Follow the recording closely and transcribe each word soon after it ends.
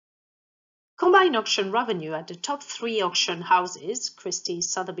Combined auction revenue at the top three auction houses, Christie,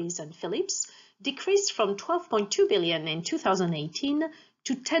 Sotheby's, and Phillips, decreased from $12.2 billion in 2018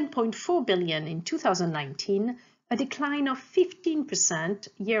 to $10.4 billion in 2019, a decline of 15%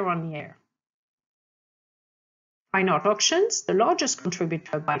 year-on-year. Fine art auctions, the largest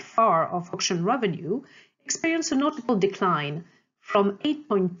contributor by far of auction revenue, experienced a notable decline from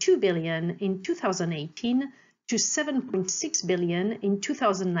 $8.2 billion in 2018 to $7.6 billion in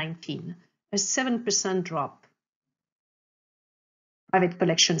 2019, a 7% drop. Private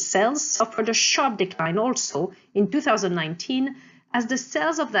collection sales suffered a sharp decline also in 2019, as the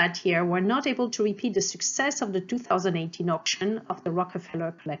sales of that year were not able to repeat the success of the 2018 auction of the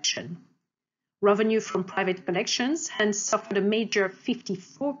Rockefeller collection. Revenue from private collections hence suffered a major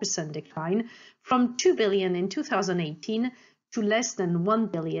 54% decline from $2 billion in 2018 to less than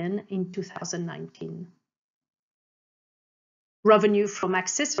 $1 billion in 2019. Revenue from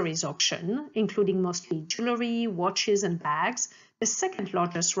accessories auction, including mostly jewelry, watches, and bags, the second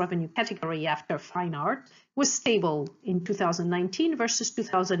largest revenue category after fine art, was stable in 2019 versus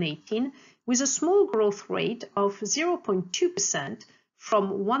 2018, with a small growth rate of 0.2%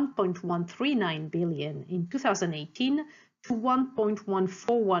 from $1.139 billion in 2018 to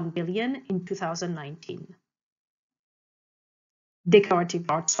 $1.141 billion in 2019. Decorative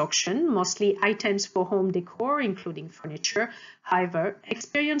arts auction, mostly items for home decor, including furniture, however,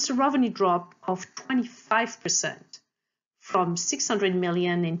 experienced a revenue drop of 25%, from $600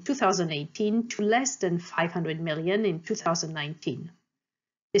 million in 2018 to less than $500 million in 2019.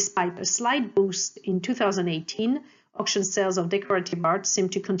 Despite a slight boost in 2018, auction sales of decorative art seem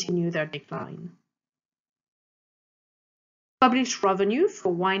to continue their decline. Published revenue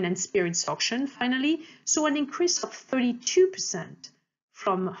for wine and spirits auction, finally, saw an increase of 32%,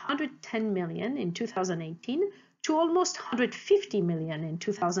 from $110 million in 2018 to almost $150 million in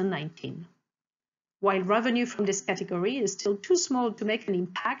 2019. While revenue from this category is still too small to make an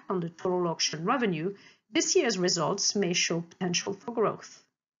impact on the total auction revenue, this year's results may show potential for growth.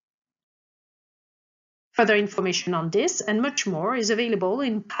 Further information on this and much more is available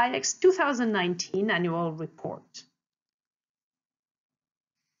in PIEC's 2019 annual report.